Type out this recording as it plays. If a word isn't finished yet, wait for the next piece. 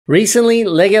Recently,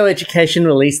 LEGO Education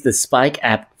released the Spike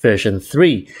app version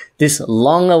 3. This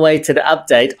long-awaited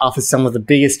update offers some of the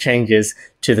biggest changes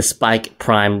to the Spike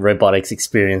Prime robotics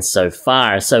experience so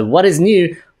far. So what is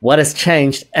new, what has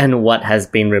changed, and what has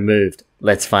been removed?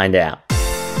 Let's find out.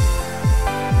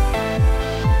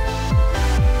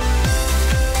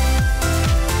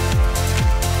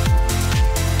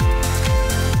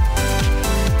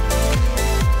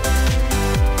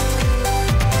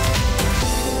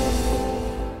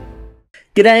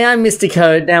 G'day, I'm Mr.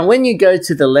 Code. Now, when you go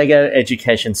to the LEGO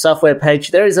Education software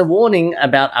page, there is a warning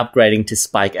about upgrading to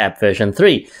Spike app version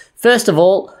 3. First of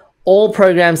all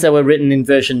programs that were written in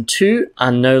version 2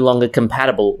 are no longer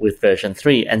compatible with version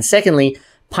 3. And secondly,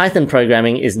 Python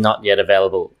programming is not yet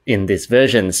available in this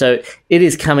version, so it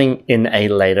is coming in a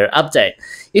later update.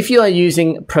 If you are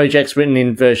using projects written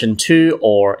in version 2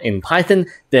 or in Python,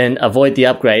 then avoid the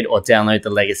upgrade or download the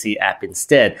legacy app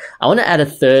instead. I want to add a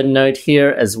third note here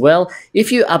as well.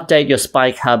 If you update your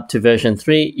Spike Hub to version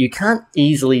 3, you can't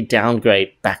easily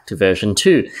downgrade back to version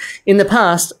 2. In the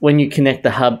past, when you connect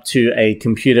the hub to a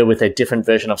computer with a different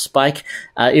version of Spike,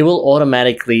 it will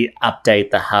automatically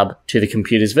update the hub to the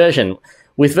computer's version.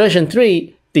 With version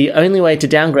 3, the only way to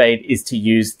downgrade is to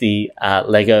use the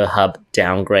LEGO Hub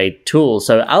Downgrade tool.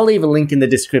 So I'll leave a link in the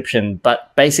description,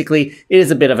 but basically it is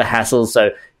a bit of a hassle,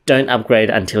 so don't upgrade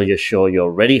until you're sure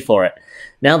you're ready for it.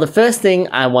 Now, the first thing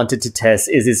I wanted to test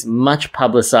is this much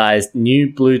publicized new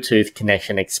Bluetooth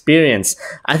connection experience.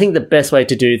 I think the best way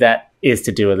to do that is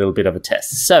to do a little bit of a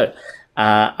test. So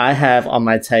I have on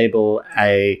my table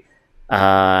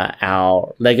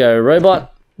our LEGO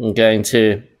robot. I'm going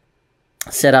to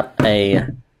set up a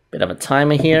bit of a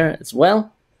timer here as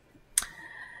well.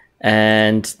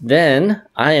 And then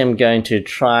I am going to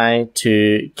try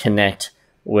to connect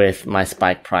with my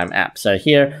Spike Prime app. So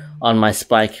here on my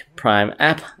Spike Prime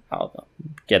app, I'll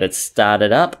get it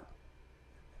started up.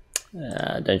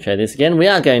 Don't show this again. We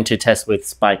are going to test with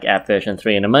Spike app version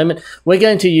 3 in a moment. We're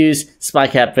going to use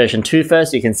Spike app version 2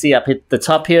 first. You can see up at the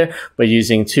top here, we're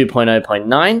using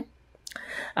 2.0.9.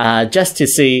 Just to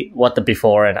see what the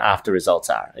before and after results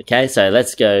are. Okay, so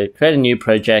let's go create a new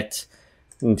project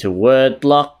into Word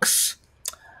blocks.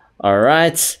 All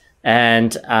right,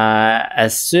 and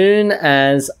as soon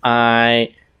as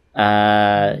I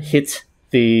hit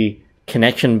the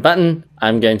connection button,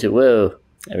 I'm going to, whoa,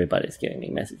 everybody's giving me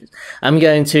messages. I'm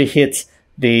going to hit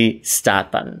the start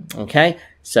button. Okay,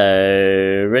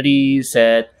 so ready,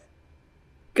 set,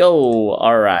 go.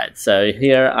 All right, so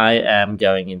here I am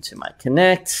going into my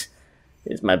connect.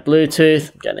 Here's my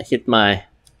Bluetooth. I'm going to hit my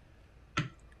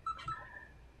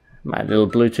little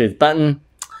Bluetooth button.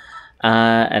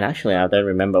 And actually, I don't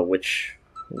remember which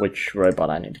robot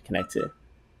I need to connect to.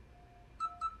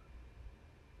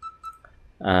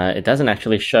 It doesn't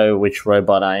actually show which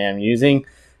robot I am using,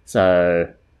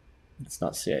 so it's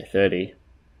not CA30.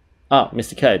 Oh,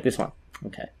 Mr. Code, this one.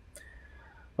 Okay.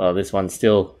 Well, this one's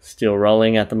still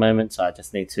rolling at the moment, so I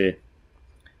just need to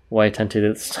wait until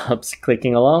it stops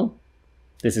clicking along.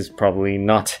 This is probably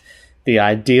not the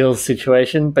ideal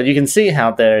situation, but you can see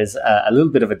how there is a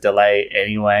little bit of a delay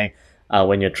anyway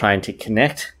when you're trying to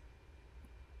connect.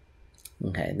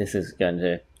 Okay, this is going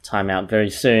to time out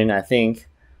very soon, I think.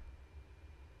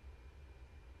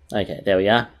 Okay, there we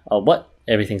are. Oh, what?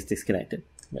 Everything's disconnected.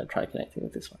 I'm going to try connecting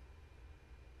with this one.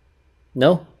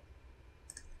 No?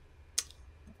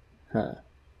 Huh.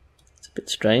 It's a bit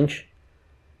strange.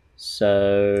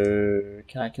 So,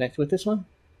 can I connect with this one?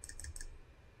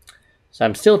 So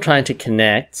I'm still trying to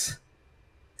connect.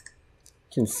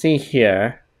 You can see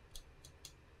here,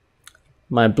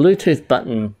 my Bluetooth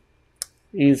button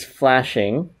is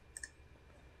flashing,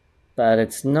 but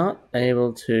it's not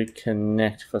able to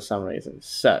connect for some reason.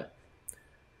 So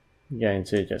I'm going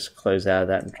to just close out of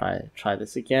that and try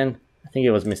this again. I think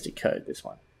it was Mr. Code, this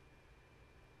one.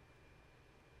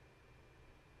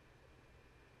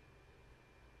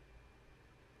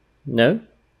 No?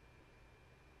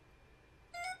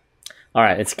 All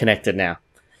right, it's connected now.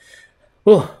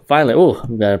 Oh, finally. Oh,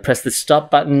 I'm going to press the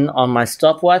stop button on my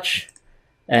stopwatch.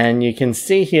 And you can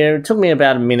see here, it took me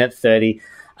about 1:30.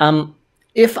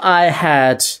 If I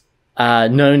had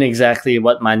known exactly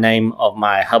what my name of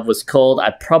my hub was called, I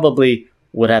probably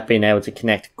would have been able to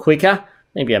connect quicker,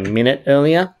 maybe a minute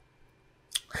earlier.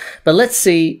 But let's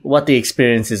see what the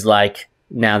experience is like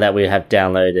now that we have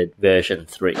downloaded version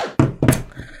 3.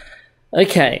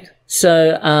 Okay,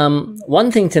 so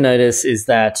one thing to notice is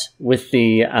that with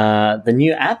the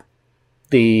new app,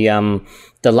 the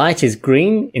light is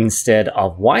green instead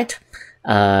of white.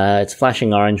 It's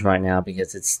flashing orange right now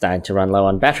because it's starting to run low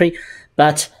on battery.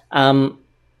 But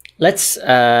let's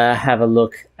have a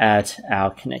look at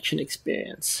our connection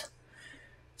experience.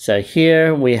 So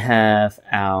here we have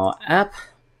our app.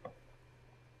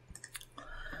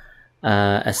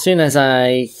 As soon as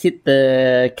I hit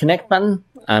the connect button,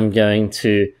 I'm going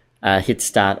to hit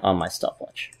start on my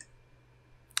stopwatch.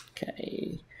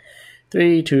 Okay,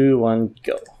 3, 2, 1,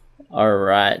 go. All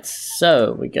right,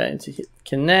 so we're going to hit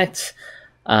connect.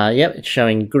 Yep, it's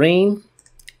showing green.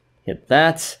 Hit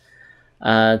that.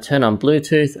 Turn on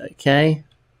Bluetooth. Okay.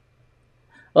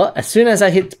 Well, as soon as I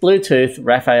hit Bluetooth,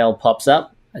 Raphael pops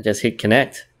up. I just hit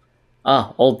connect.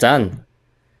 Ah, all done.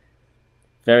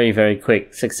 Very, very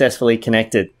quick. Successfully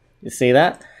connected. You see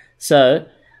that? So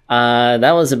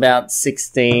that was about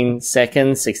 16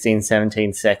 seconds, 16,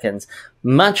 17 seconds.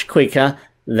 Much quicker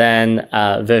than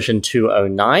version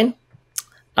 2.09.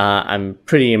 I'm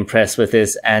pretty impressed with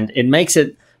this, and it makes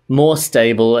it more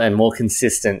stable and more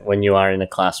consistent when you are in a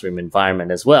classroom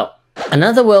environment as well.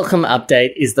 Another welcome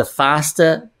update is the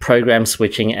faster program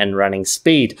switching and running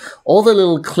speed. All the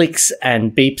little clicks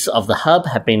and beeps of the hub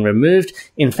have been removed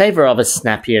in favor of a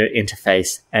snappier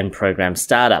interface and program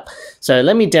startup. So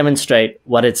let me demonstrate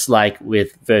what it's like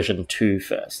with version 2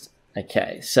 first.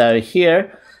 Okay, so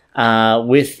here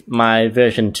with my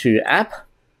version 2 app,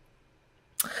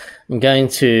 I'm going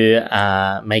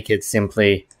to make it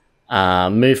simply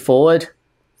move forward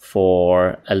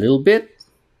for a little bit.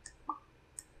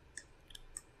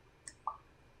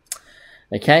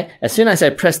 Okay, as soon as I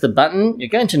press the button, you're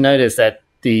going to notice that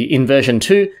in version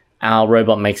 2, our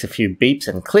robot makes a few beeps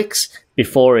and clicks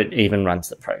before it even runs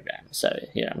the program. So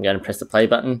here, I'm going to press the play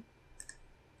button.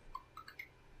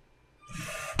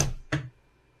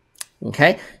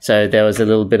 Okay, so there was a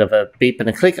little bit of a beep and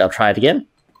a click. I'll try it again.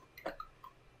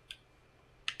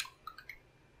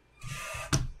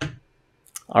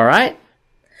 All right,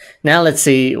 now let's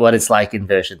see what it's like in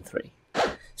version 3.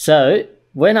 So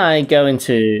when I go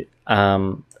into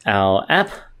our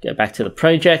app, go back to the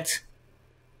project,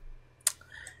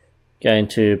 going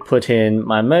to put in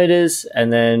my motors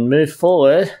and then move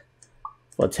forward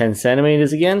for 10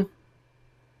 centimeters again.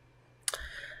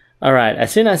 All right,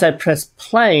 as soon as I press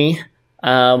play,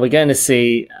 we're going to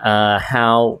see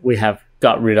how we have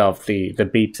got rid of the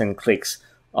beeps and clicks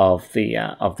of the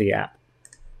app.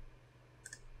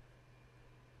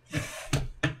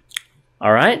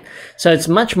 All right, so it's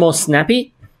much more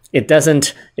snappy. It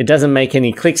doesn't make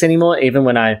any clicks anymore, even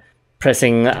when I'm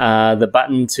pressing the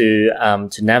button to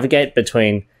navigate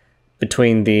between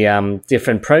the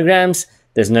different programs.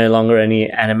 There's no longer any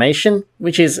animation,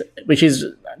 which is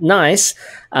nice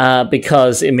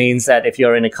because it means that if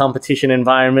you're in a competition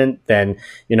environment, then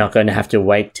you're not going to have to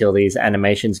wait till these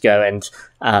animations go and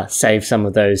save some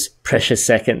of those precious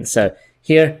seconds. So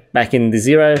here, back in the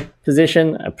 0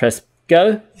 position, I press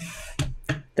go.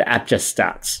 The app just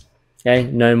starts. Okay,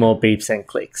 no more beeps and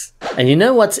clicks. And you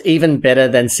know what's even better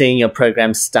than seeing your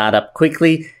program start up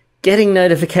quickly? Getting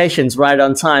notifications right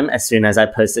on time as soon as I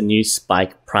post a new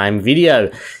Spike Prime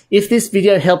video. If this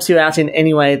video helps you out in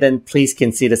any way, then please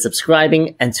consider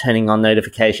subscribing and turning on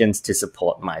notifications to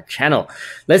support my channel.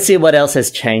 Let's see what else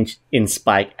has changed in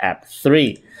Spike App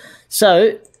 3.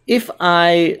 So if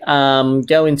I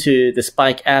go into the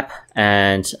Spike app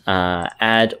and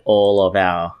add all of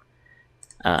our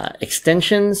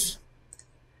extensions,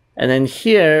 and then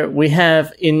here we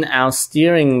have in our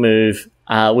steering move,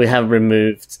 we have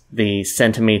removed the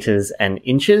centimeters and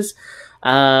inches,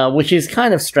 which is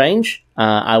kind of strange.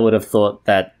 I would have thought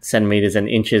that centimeters and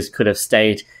inches could have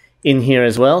stayed in here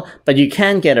as well, but you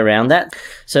can get around that.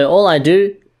 So all I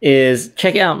do is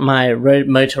check out my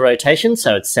motor rotation,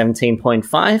 so it's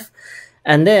 17.5,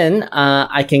 and then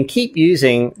I can keep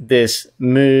using this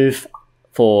move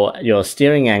for your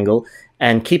steering angle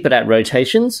and keep it at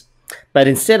rotations. But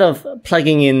instead of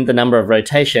plugging in the number of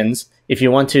rotations, if you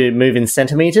want to move in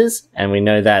centimeters, and we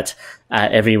know that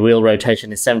every wheel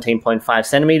rotation is 17.5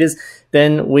 centimeters,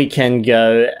 then we can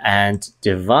go and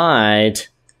divide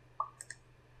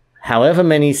however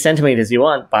many centimeters you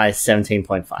want by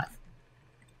 17.5.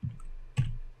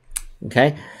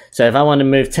 Okay, so if I want to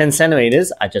move 10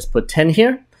 centimeters, I just put 10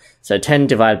 here. So 10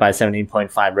 divided by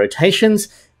 17.5 rotations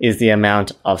is the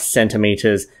amount of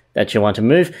centimeters that you want to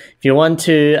move. If you want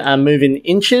to move in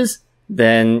inches,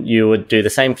 then you would do the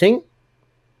same thing.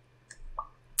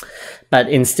 But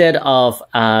instead of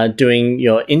doing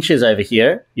your inches over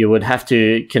here, you would have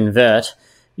to convert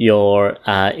your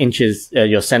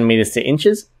your centimeters to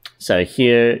inches. So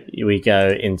here we go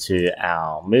into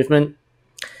our movement.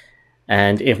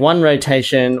 And if one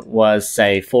rotation was,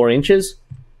 say, 4 inches,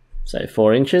 so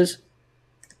 4 inches,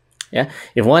 yeah,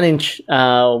 if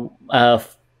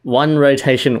one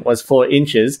rotation was 4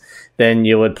 inches, then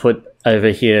you would put over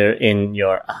here in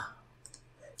your,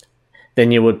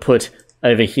 then you would put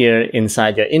over here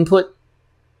inside your input.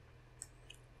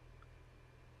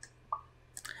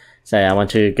 Say I want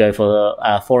to go for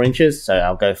 4 inches, so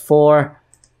I'll go 4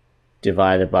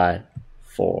 divided by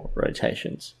 4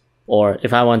 rotations. Or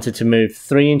if I wanted to move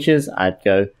 3 inches, I'd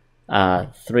go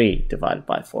 3 divided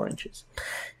by 4 inches.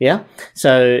 Yeah,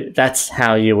 so that's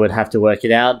how you would have to work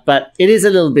it out. But it is a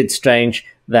little bit strange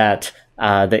that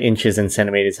the inches and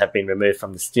centimeters have been removed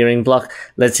from the steering block.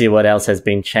 Let's see what else has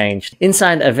been changed.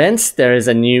 Inside events, there is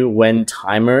a new when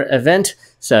timer event.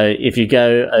 So if you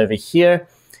go over here,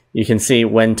 you can see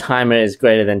when timer is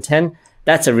greater than 10.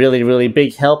 That's a really, really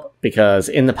big help, because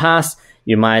in the past,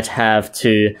 you might have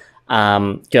to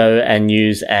go and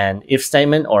use an if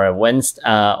statement or a when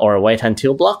or a wait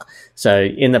until block. So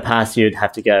in the past, you'd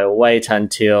have to go wait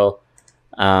until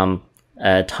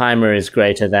a timer is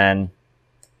greater than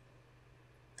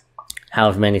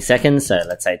however many seconds. So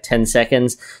let's say 10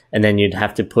 seconds, and then you'd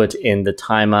have to put in the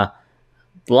timer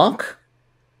block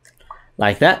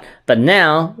like that. But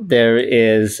now there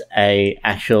is a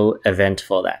actual event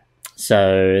for that.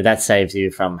 So that saves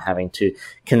you from having to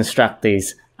construct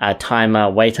these timer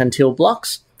wait until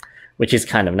blocks, which is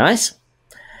kind of nice.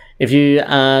 If you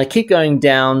keep going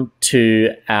down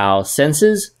to our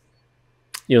sensors,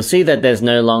 you'll see that there's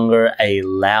no longer a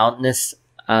loudness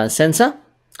sensor,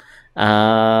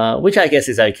 which I guess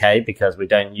is okay because we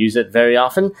don't use it very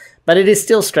often, but it is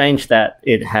still strange that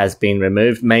it has been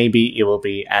removed. Maybe it will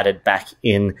be added back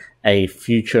in a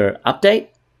future update.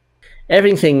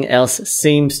 Everything else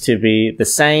seems to be the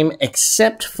same,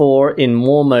 except for in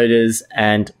more motors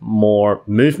and more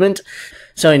movement.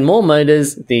 So in more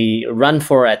motors, the run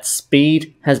for at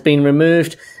speed has been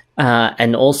removed,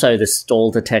 and also the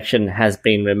stall detection has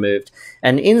been removed.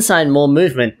 And inside more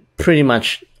movement, pretty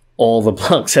much all the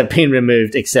blocks have been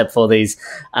removed except for these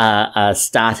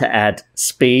starter at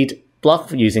speed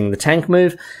block using the tank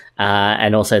move,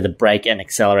 and also the brake and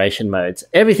acceleration modes.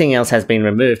 Everything else has been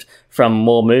removed from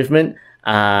more movement.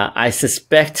 I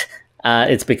suspect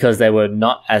it's because they were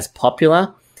not as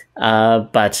popular,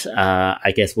 but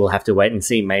I guess we'll have to wait and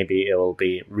see. Maybe it will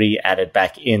be re-added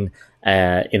back in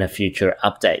a future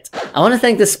update. I want to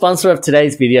thank the sponsor of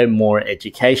today's video, More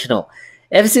Educational.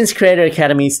 Ever since Creator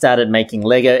Academy started making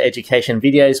LEGO education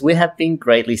videos, we have been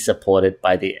greatly supported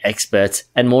by the experts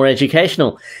at More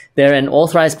Educational. They're an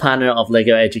authorized partner of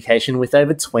LEGO Education with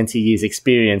over 20 years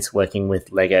experience working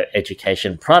with LEGO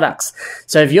education products.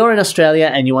 So if you're in Australia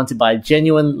and you want to buy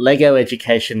genuine LEGO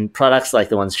education products like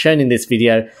the ones shown in this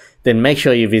video, then make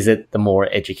sure you visit the More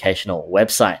Educational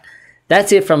website.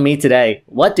 That's it from me today.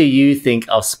 What do you think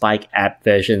of Spike App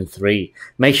version 3?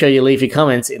 Make sure you leave your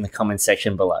comments in the comment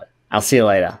section below. I'll see you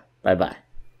later. Bye-bye.